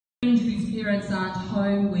Whose parents aren't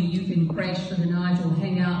home, where you can crash for the night or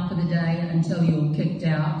hang out for the day until you're kicked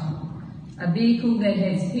out. A vehicle that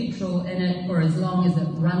has petrol in it for as long as it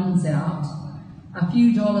runs out. A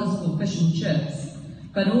few dollars for fish and chips.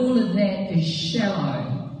 But all of that is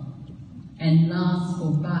shallow and lasts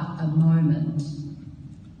for but a moment.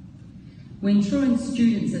 When truant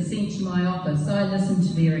students are sent to my office, I listen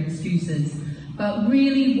to their excuses. But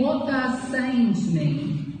really what they're saying to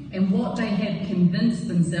me, and what they have convinced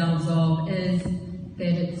themselves of, is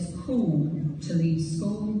that it's cool to leave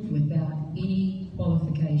school without any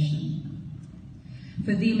qualification.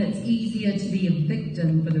 For them, it's easier to be a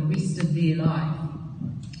victim for the rest of their life.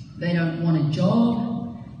 They don't want a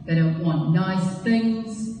job, they don't want nice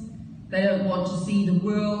things, they don't want to see the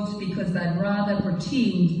world, because they'd rather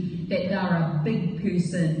pretend that they're a big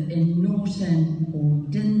person in Norton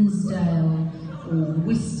or Dinsdale or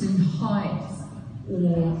Western Heights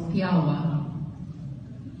or Piawa.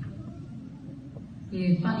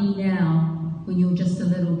 You're funny now when you're just a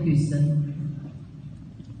little person.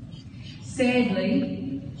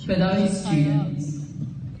 Sadly, for those students,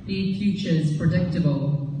 their future is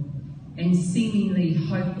predictable and seemingly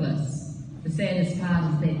hopeless. The saddest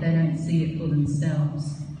part is that they don't see it for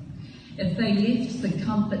themselves. If they left the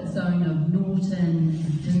comfort zone of Norton,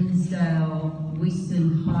 Dinsdale,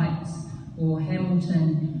 Western Heights or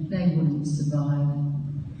Hamilton, they wouldn't survive.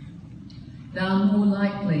 They are more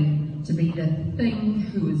likely to be the thing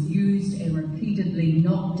who is used and repeatedly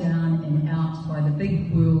knocked down and out by the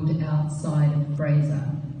big world outside of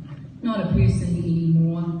Fraser. Not a person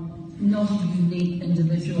anymore, not a unique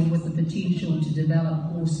individual with the potential to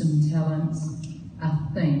develop awesome talents,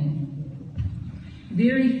 a thing.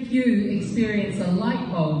 Very few experience a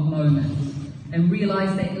light bulb moment and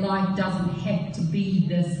realise that life doesn't have to be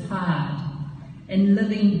this hard. And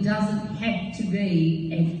living doesn't have to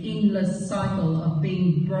be an endless cycle of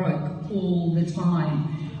being broke all the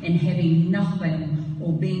time and having nothing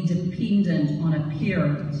or being dependent on a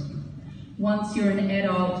parent. Once you're an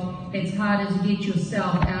adult, it's harder to get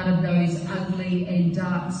yourself out of those ugly and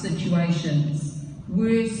dark situations.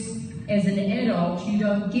 Worse, as an adult, you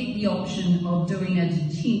don't get the option of doing a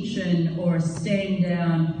detention or a stand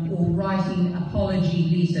down or writing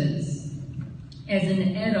apology letters. As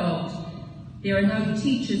an adult, there are no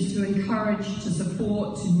teachers to encourage, to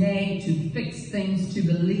support, to nag, to fix things, to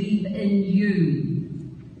believe in you.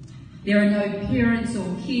 There are no parents or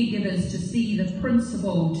caregivers to see the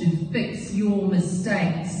principle, to fix your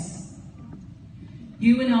mistakes.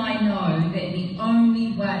 You and I know that the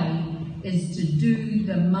only way is to do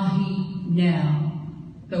the mahi now,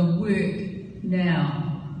 the work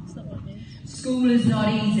now. School is not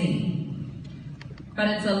easy, but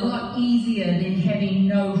it's a lot easier than having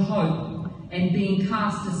no hope and being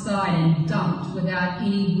cast aside and dumped without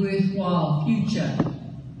any worthwhile future.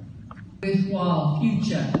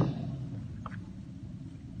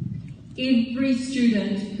 Every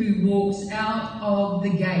student who walks out of the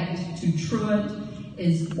gate to truant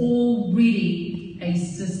is already a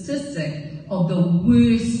statistic of the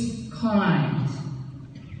worst kind,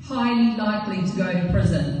 highly likely to go to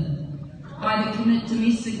prison, either commit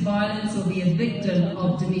domestic violence or be a victim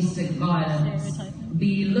of domestic violence,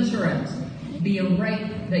 be illiterate, be a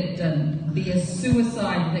rape victim, be a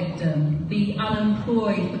suicide victim, be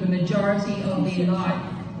unemployed for the majority of their life,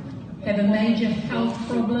 have a major health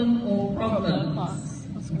problem or problems,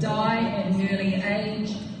 die at an early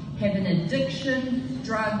age, have an addiction,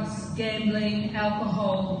 drugs, gambling,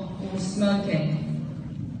 alcohol or smoking.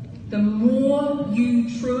 The more you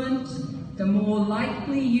truant, the more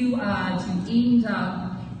likely you are to end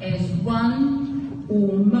up as one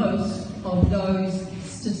or most of those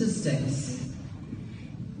statistics.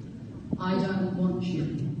 I don't want you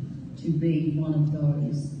to be one of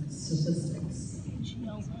those statistics.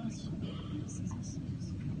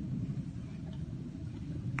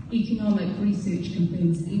 Economic research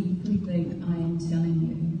confirms everything I am telling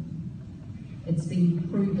you. It's been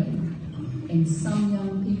proven, and some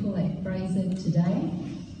young people at Fraser today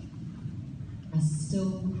are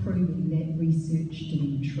still proving that research to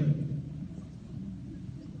be true.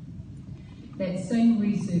 That same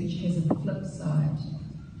research has a flip side.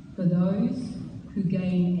 For those who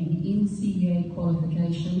gain an NCEA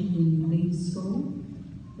qualification when you leave school,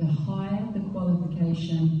 the higher the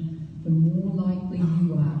qualification, the more likely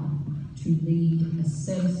you are to lead a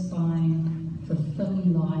satisfying,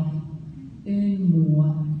 fulfilling life, earn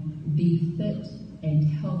more, be fit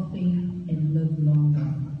and healthy, and live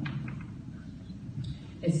longer.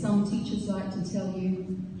 As some teachers like to tell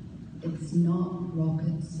you, it's not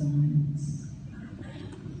rocket science.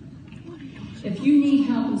 If you need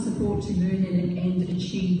help and support to learn and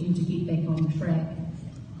achieve and to get back on track,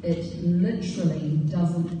 It literally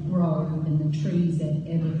doesn't grow in the trees at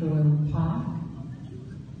Aberfoyle Park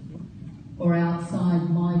or outside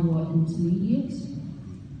Maiwa Intermediate,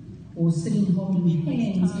 or sitting holding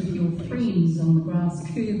hands with your friends on the grass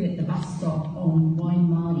curb at the bus stop on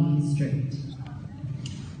Waimarie Street.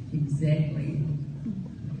 Exactly.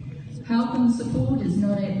 Help and support is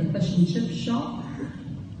not at the fish and chip shop,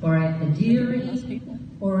 or at the dairy,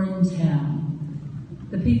 or in town.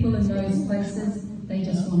 The people in those places, they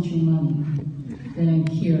just want your money. They don't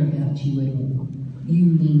care about you at all. You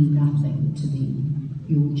mean nothing to them.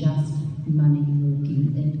 You're just money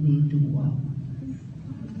walking in their door.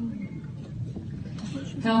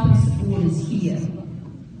 Help and support is here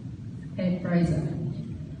at Fraser,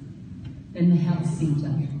 in the health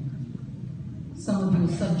centre. Some of your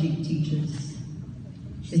subject teachers,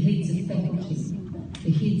 the heads of faculty,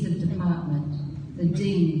 the heads of department, the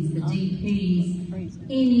deans, the DPs,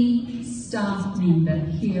 any staff member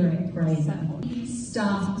here at Fraser,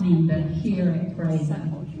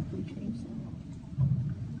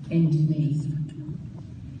 and me.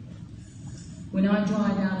 When I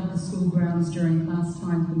drive out of the school grounds during class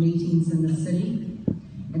time for meetings in the city,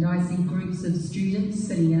 and I see groups of students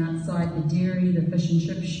sitting outside the dairy, the fish and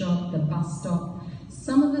chip shop, the bus stop,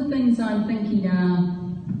 some of the things I'm thinking are,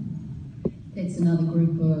 that's another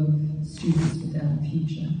group of students without a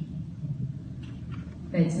future.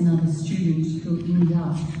 That's another student who'll end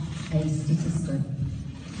up a statistic.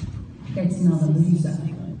 That's another loser.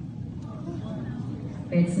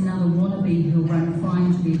 That's another wannabe who'll run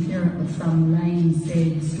fine to their parent with some lame,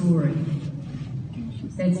 sad story.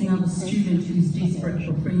 That's another student who's desperate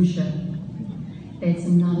for friendship. That's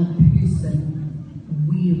another person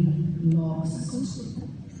we've lost.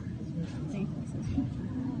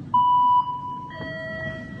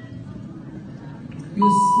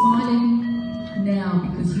 You're smiling now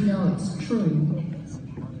because you know it's true.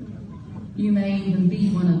 You may even be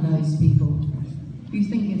one of those people. You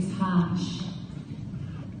think it's harsh.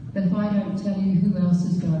 But if I don't tell you, who else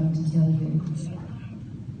is going to tell you?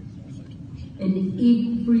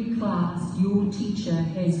 In every class, your teacher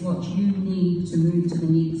has what you need to move to the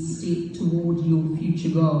next step toward your future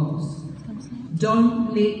goals.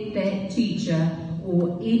 Don't let that teacher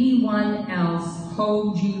or anyone else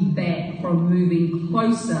hold you back from moving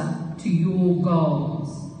closer to your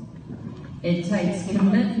goals. It takes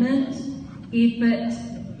commitment, effort,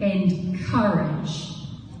 and courage.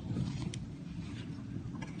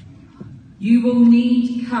 You will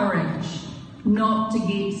need courage not to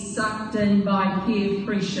get sucked in by peer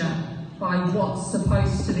pressure, by what's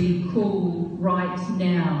supposed to be cool right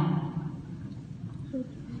now.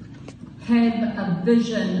 Have a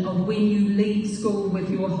vision of when you leave school with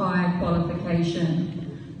your higher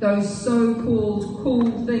qualification. Those so-called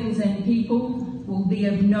cool things and people will be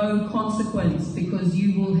of no consequence because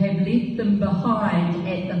you will have left them behind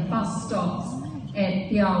at the bus stops at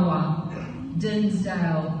Piawa,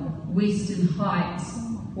 Dinsdale, Western Heights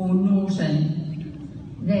or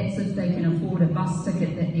Norton. That's if they can afford a bus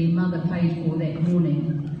ticket that their mother paid for that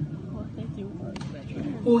morning.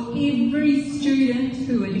 For every student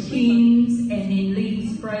who attends and then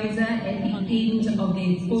leaves Fraser at the end of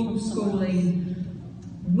their full schooling,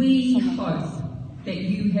 we hope that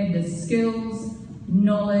you have the skills,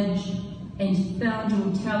 knowledge and found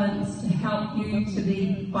your talents to help you to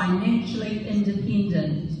be financially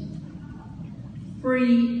independent,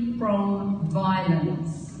 free from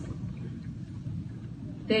violence,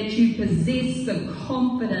 that you possess the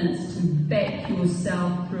confidence to back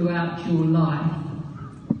yourself throughout your life.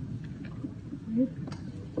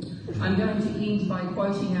 I'm going to end by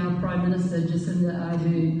quoting our Prime Minister, Jacinda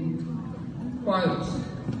Ardern. Quote,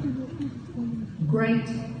 "Great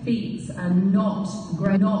feats are not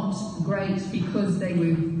great because they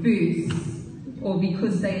were first or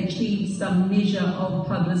because they achieved some measure of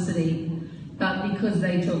publicity, but because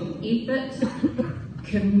they took effort,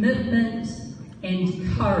 commitment, and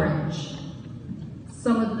courage.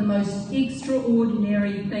 Some of the most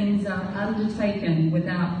extraordinary things are undertaken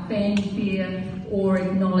without fanfare or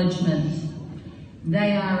acknowledgement.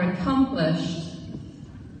 They are accomplished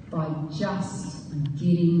by just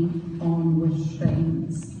getting on with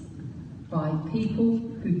things, by people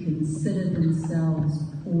who consider themselves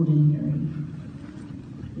ordinary.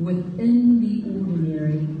 Within the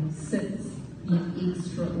ordinary sits the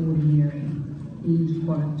extraordinary." End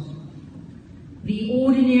quote. The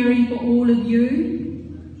ordinary for all of you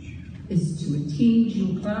is to attend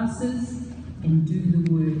your classes and do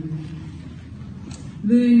the work.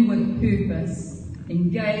 Learn with purpose,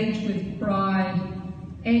 engage with pride,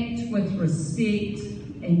 act with respect,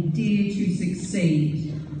 and dare to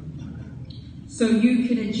succeed. so you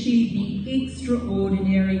can achieve the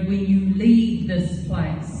extraordinary when you leave this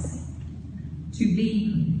place. To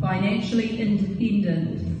be financially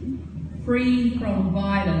independent, free from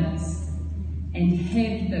violence, and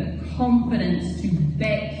have the confidence to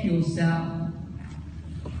back yourself.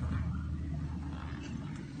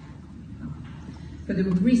 For the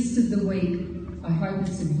rest of the week, I hope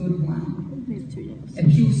it's a good one.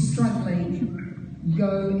 If you're struggling,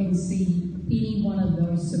 go and see any one of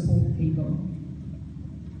those support people.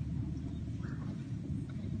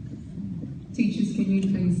 Teachers, can you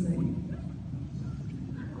please leave?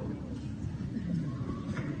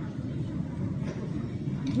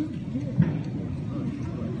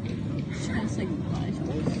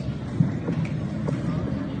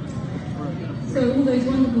 So all those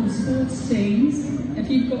wonderful sports teams, if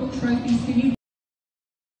you've got trophies, can you